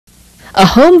A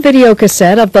home video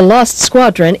cassette of the Lost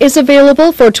Squadron is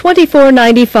available for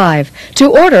 $24.95.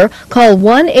 To order, call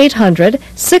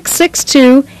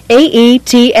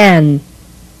 1-800-662-AETN.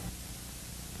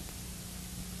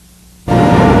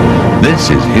 This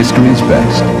is History's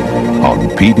Best on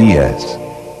PBS.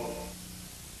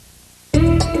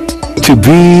 To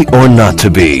be or not to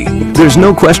be, there's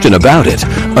no question about it.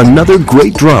 Another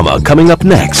great drama coming up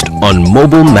next on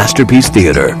Mobil Masterpiece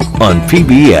Theater on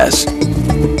PBS.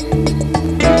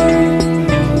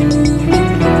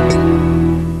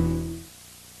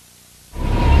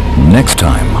 Next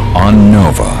time on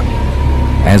Nova.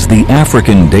 As the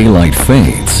African daylight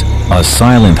fades, a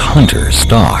silent hunter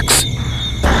stalks.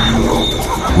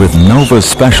 With Nova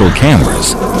special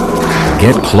cameras,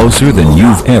 get closer than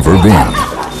you've ever been.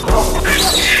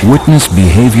 Witness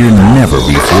behavior never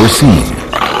before seen.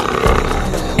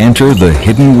 Enter the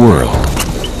hidden world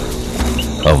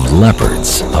of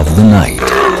Leopards of the Night.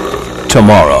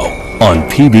 Tomorrow on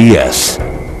PBS.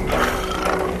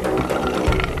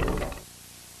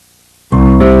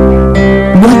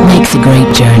 What makes a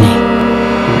great journey?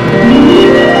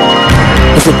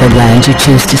 Is it the land you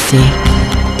choose to see?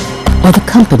 Or the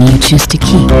company you choose to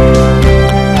keep?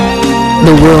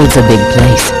 The world's a big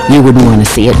place. You wouldn't want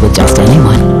to see it with just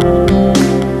anyone.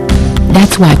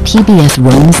 That's why PBS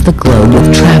roams the globe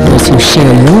with travelers who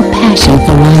share your passion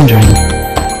for wandering.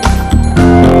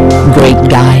 Great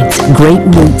guides, great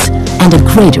routes, and a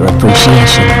greater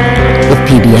appreciation. If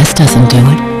PBS doesn't do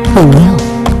it, who will?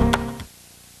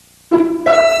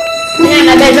 Man,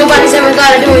 I bet nobody's ever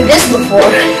thought of doing this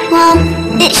before. Well,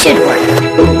 it should work.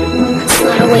 Let's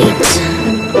not wait.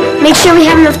 Make sure we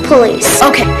have enough pulleys.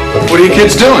 Okay. What are you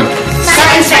kids doing?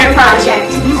 Science fair project.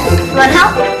 Want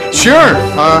help? Sure.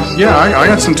 Yeah, I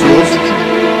got some tools.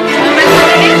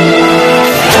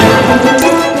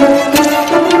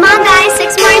 Come on, guys,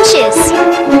 6 more inches.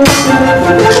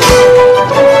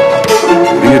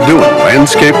 What are you doing?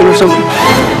 Landscaping or something?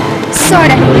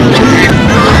 Sorta.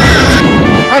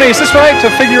 Honey, is this right?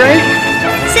 To figure 8?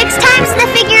 6 times the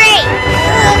figure 8.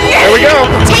 Here we go.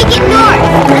 Take it north.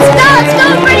 Let's go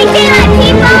pretty daylight,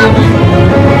 people.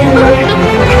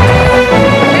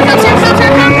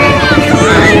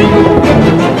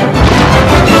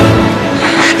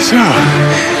 So,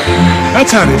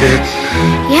 that's how they did it.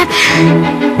 Yep.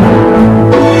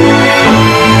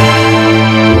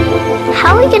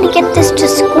 How are we gonna get this to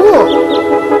school?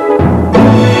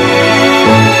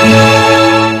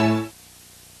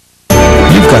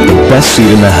 You've got the best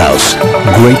seat in the house.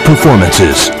 Great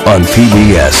performances on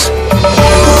PBS.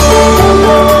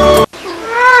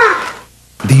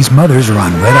 These mothers are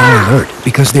on red-eye alert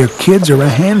because their kids are a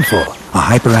handful. A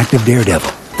hyperactive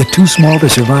daredevil, the too small to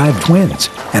survive twins,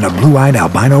 and a blue-eyed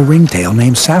albino ringtail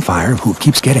named Sapphire who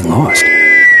keeps getting lost.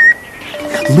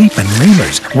 Leaping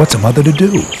lemurs, what's a mother to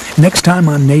do? Next time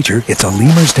on Nature, it's a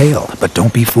lemur's tale, but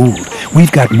don't be fooled.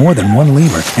 We've got more than one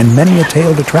lemur and many a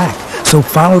tale to track. So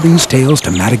follow these tales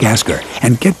to Madagascar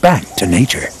and get back to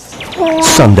nature.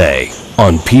 Sunday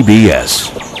on PBS.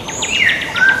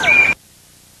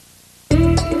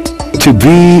 To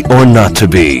be or not to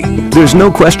be, there's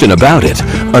no question about it.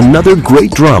 Another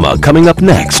great drama coming up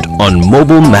next on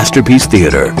Mobil Masterpiece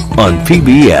Theater on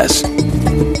PBS.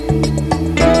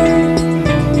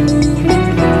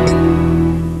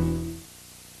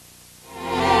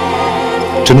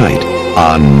 Tonight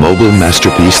on Mobil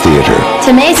Masterpiece Theater. It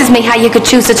amazes me how you could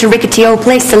choose such a rickety old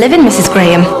place to live in, Mrs.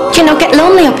 Graham. Do you not get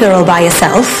lonely up here all by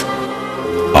yourself?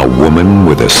 A woman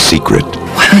with a secret.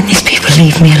 Why won't these people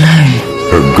leave me alone?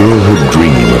 Her girlhood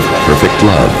dream of perfect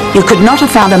love. You could not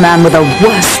have found a man with a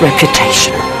worse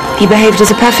reputation. He behaved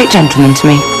as a perfect gentleman to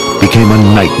me. Became a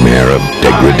nightmare of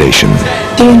degradation.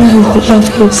 Do you know what love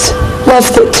is?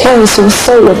 Love that tears your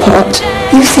soul apart.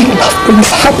 You think love brings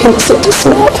happiness, it does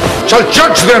not. Shall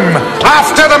judge them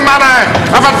after the manner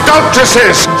of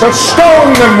adulteresses. Shall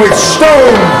stone them with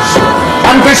stones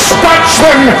and dispatch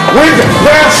them with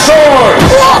their swords.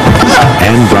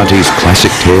 Anne Bronte's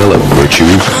classic tale of virtue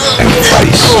and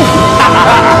vice.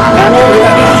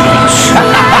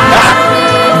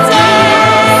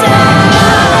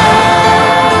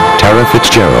 Tara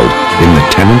Fitzgerald in The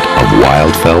Tenant of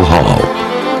Wildfell Hall.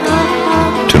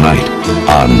 Tonight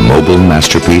on Mobil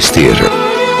Masterpiece Theater.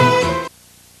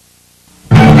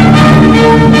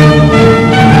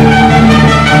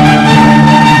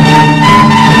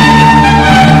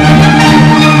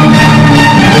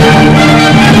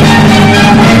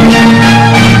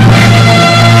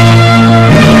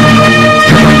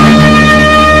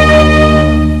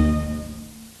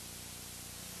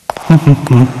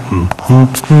 Welcome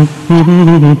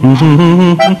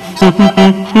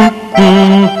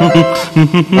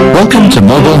to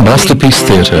Mobil Masterpiece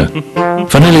Theatre.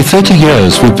 For nearly 30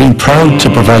 years, we've been proud to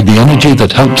provide the energy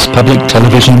that helps public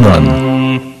television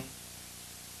run.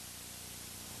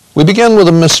 We begin with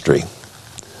a mystery.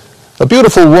 A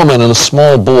beautiful woman and a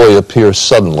small boy appear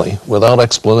suddenly, without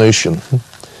explanation,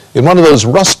 in one of those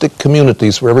rustic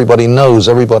communities where everybody knows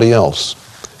everybody else.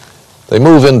 They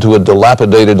move into a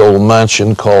dilapidated old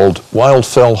mansion called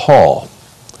Wildfell Hall.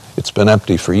 It's been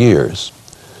empty for years.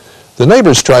 The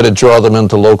neighbors try to draw them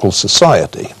into local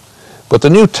society, but the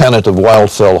new tenant of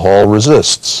Wildfell Hall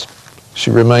resists.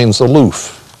 She remains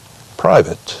aloof,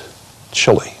 private,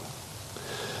 chilly.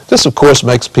 This, of course,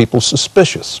 makes people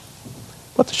suspicious.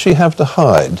 What does she have to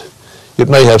hide? It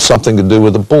may have something to do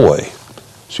with the boy.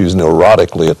 She's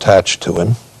neurotically attached to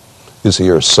him. Is he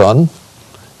her son?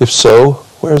 If so,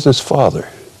 where's his father?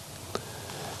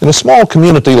 In a small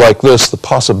community like this, the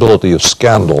possibility of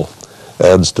scandal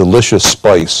adds delicious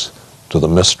spice to the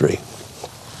mystery.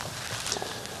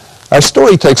 Our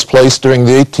story takes place during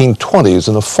the 1820s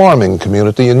in a farming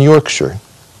community in Yorkshire.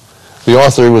 The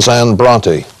author was Anne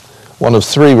Bronte, one of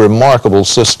three remarkable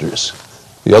sisters,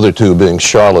 the other two being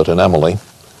Charlotte and Emily,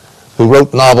 who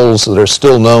wrote novels that are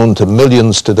still known to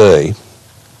millions today.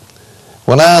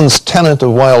 When Anne's Tenant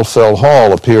of Wildfell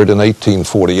Hall appeared in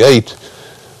 1848,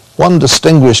 one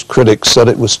distinguished critic said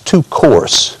it was too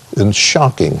coarse and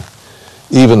shocking,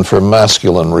 even for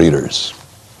masculine readers.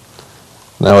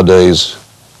 Nowadays,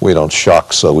 we don't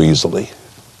shock so easily.